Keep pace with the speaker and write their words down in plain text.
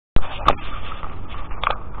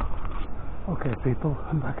Okay people,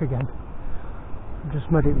 I'm back again. I've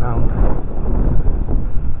just made it round.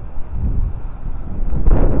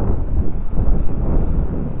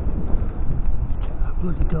 Check that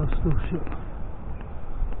bloody door's still shut.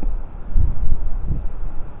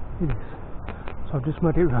 It is. So I've just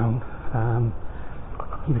made it round.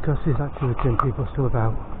 Because there's activity and people still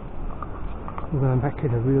about, we're going to make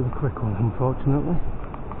it a really quick one, unfortunately.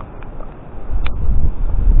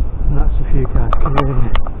 And that's if you guys can hear me.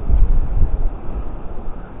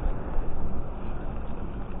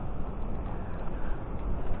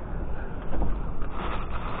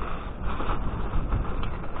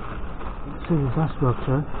 See this last road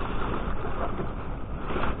turn.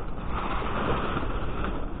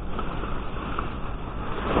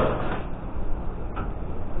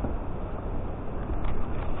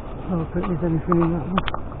 I don't think there's anything in that one.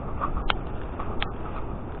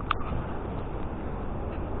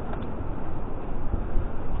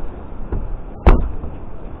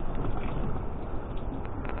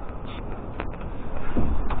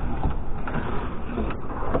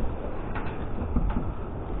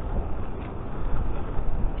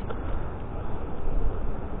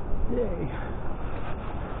 Yay!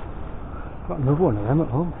 Got another one of them at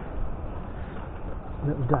home.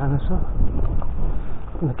 Little dinosaur.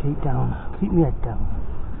 I'm gonna keep down, keep my head down,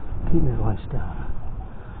 keep my voice down.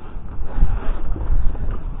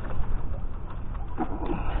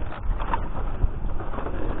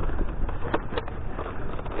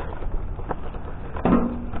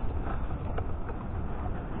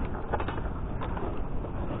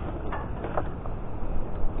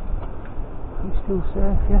 You still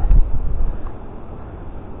safe, yeah?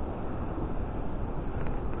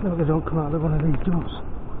 No, they don't come out of one of these doors.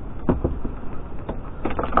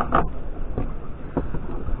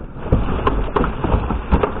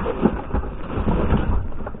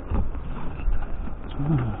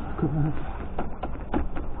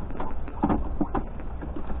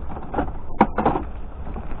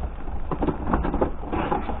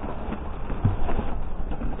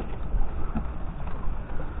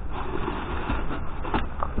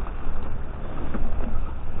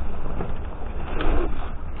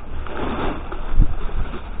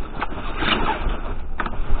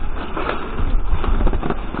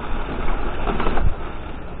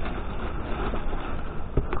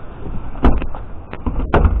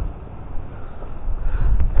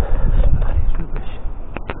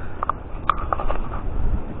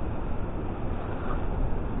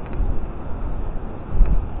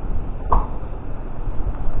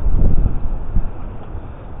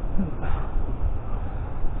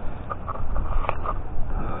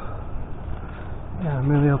 I'm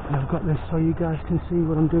really hoping I've got this so you guys can see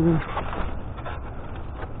what I'm doing.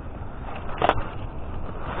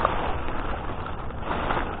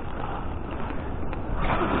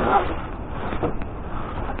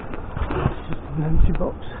 It's just an empty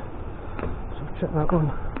box, so check that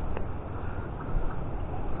one.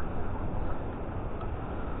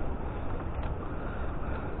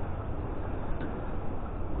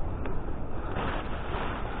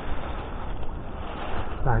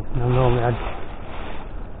 Right, no, normally I'd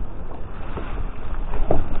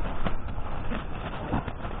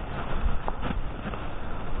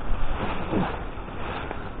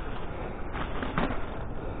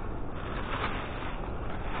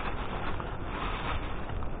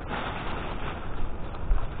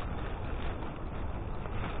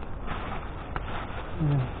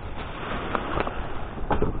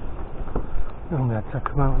normally I'd take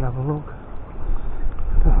them out and have a look.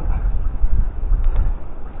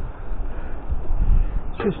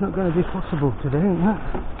 It's just not going to be possible today, isn't it?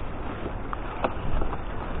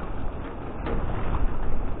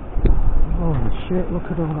 Holy shit, look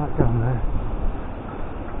at all that down there.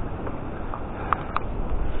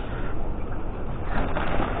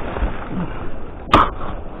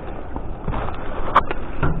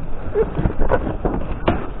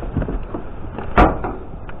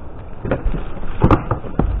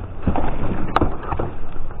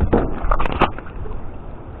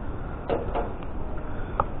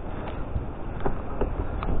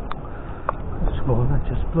 I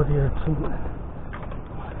just bloody heard something.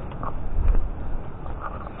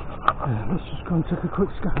 Let's just go and take a quick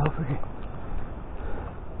scan over here.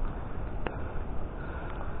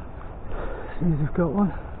 See if they've got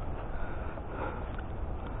one.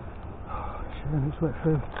 Oh shit, it's wet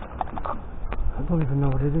through. I don't even know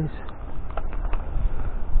what it is.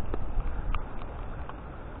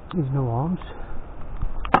 There's no arms.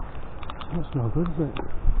 That's no good, is it?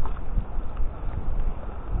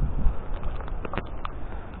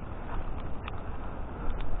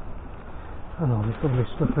 I know there's probably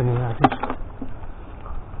stuff in here.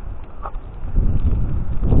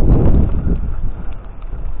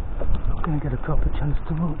 chance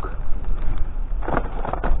to look.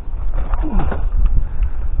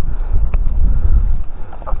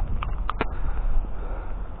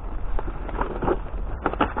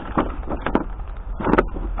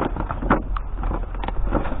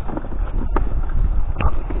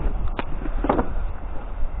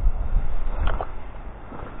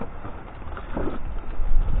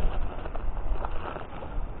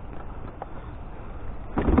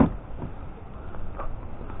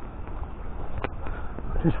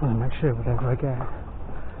 I just want to make sure whatever I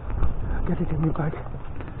get it in my bag,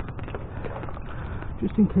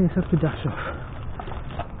 just in case I have to dash off.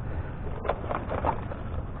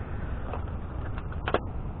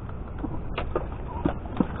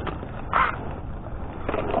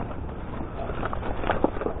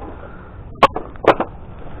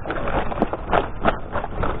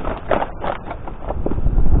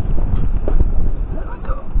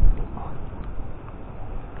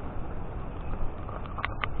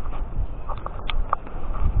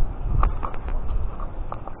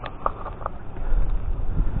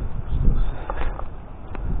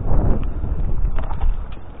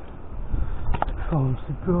 Phones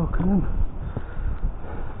have broken them.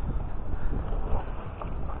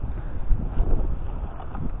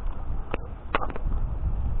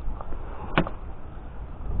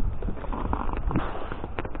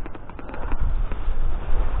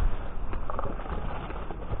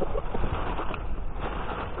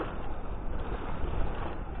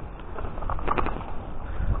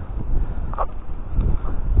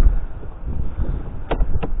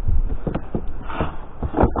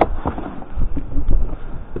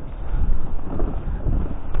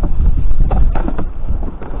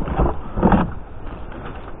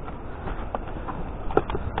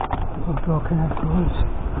 Broken headphones.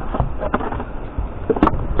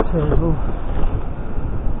 Terrible.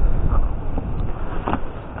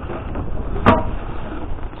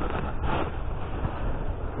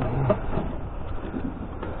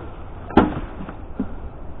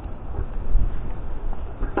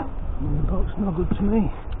 The box not good to me.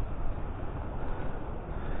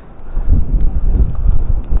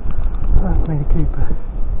 I'd made a keeper.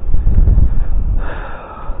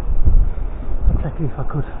 I'd take it if I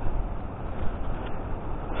could.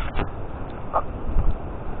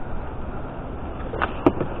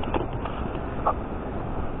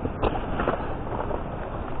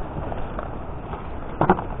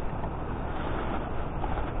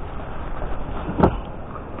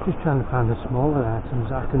 Just trying to find the smaller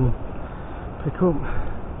items I can pick up.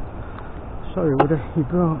 Sorry, Woody, he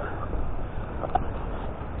broke.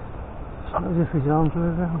 It's not as if his arms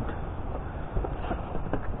were around.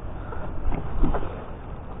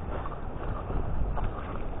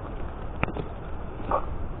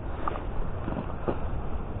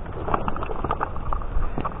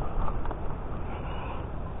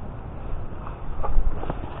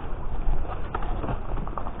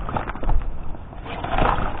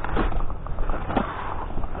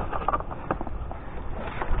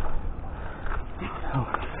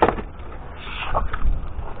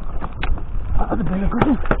 That'd have been a good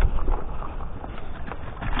one.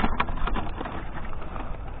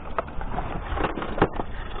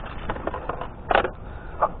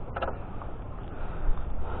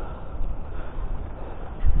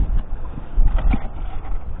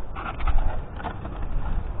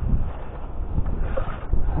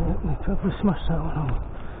 They probably smashed that one up,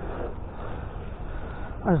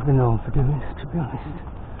 as they're known for doing, to be honest.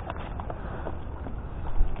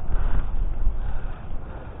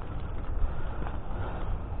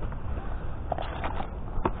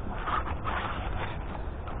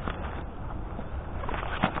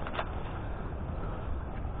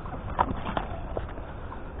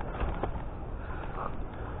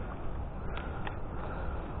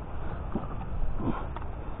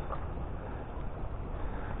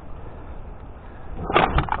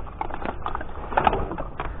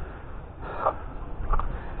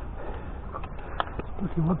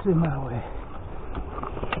 Looking what's in my way.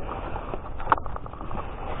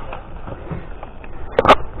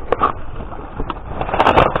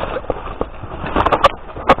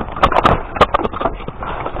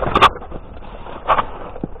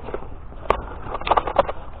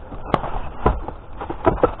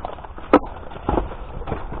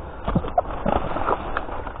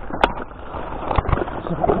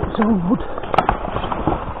 So wood.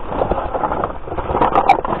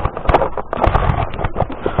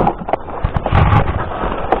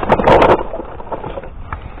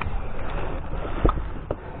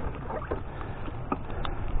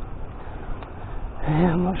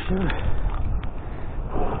 Yeah, I'm not sure.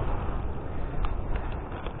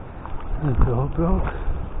 The door broke.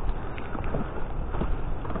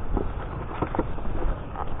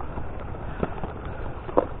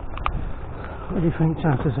 What do you think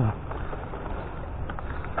chances are?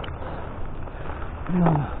 No.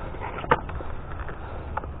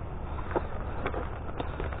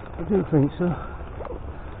 I do think so.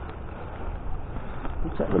 I'll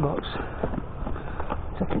take the box.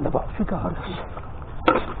 Taking the box regardless.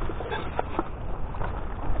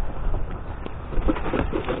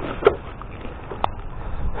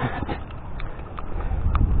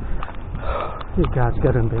 These guys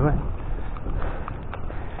get and be wet.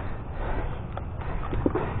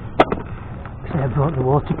 I brought the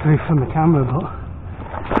waterproof from the camera, but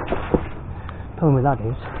the problem with that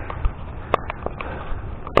is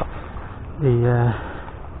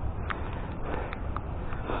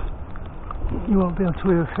you won't be able to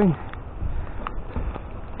hear a thing.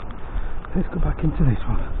 Let's go back into this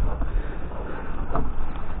one.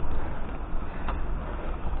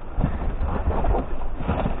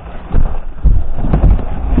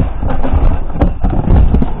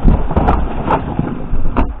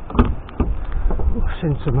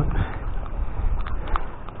 Seen something.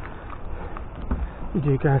 Did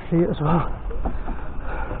you guys see it as well?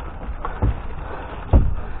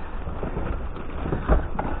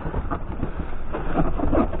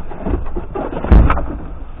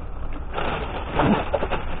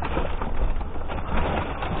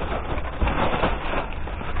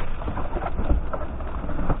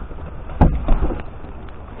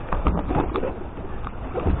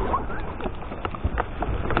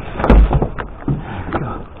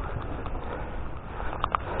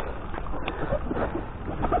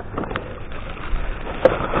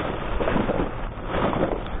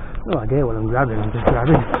 No idea what I'm grabbing, I'm just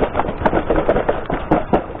grabbing.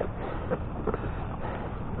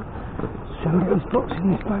 So I'm getting this box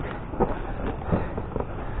in this bag.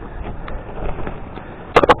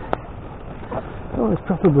 Oh, it's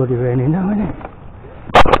proper bloody raining now, isn't it?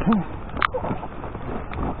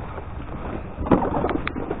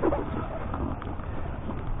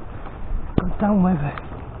 Good down weather.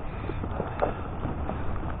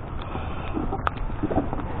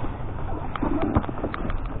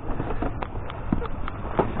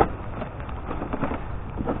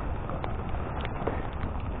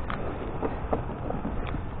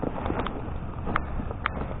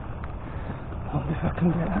 If I can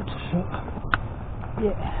get that to shut.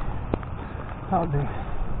 Yeah, that'll do.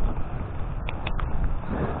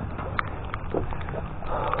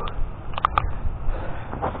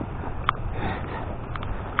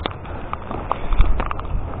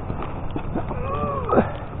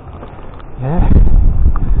 Yeah,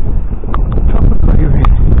 proper bloody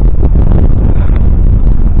rain.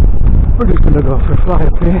 We're just gonna go for a fly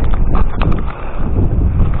up here.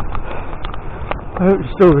 I hope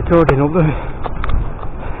it's still recording up there.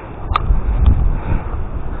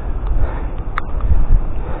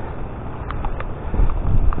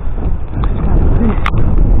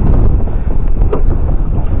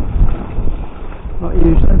 Not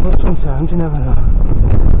usually, but sometimes you never know.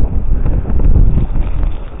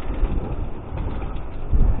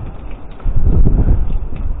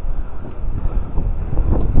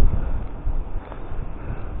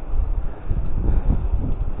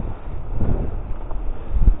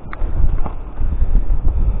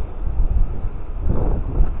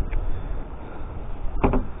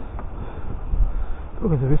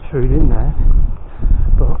 Well, there is food in there,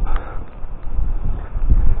 but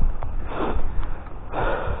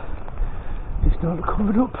it's not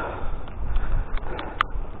covered up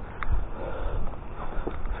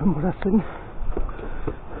from what I've seen.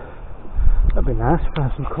 That'd be nice if I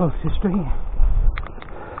had some close to the street.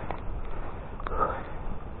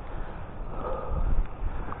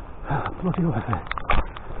 Bloody weather.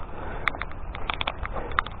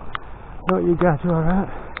 Thought you guys were alright,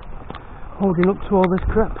 holding up to all this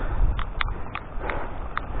crap.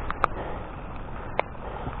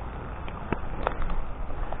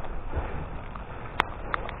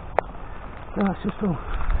 No, that's just all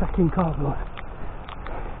fucking cardboard.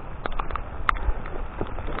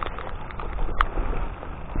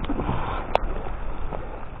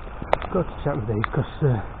 I've got to chat with these because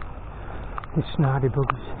these snardy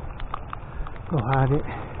buggers go hard it.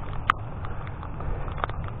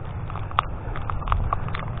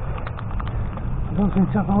 I don't think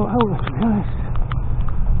I've all out, to be honest.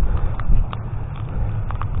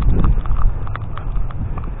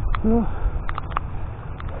 No,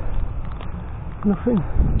 nothing.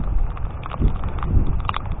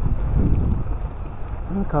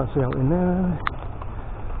 I can't see out in there.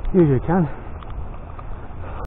 Usually can.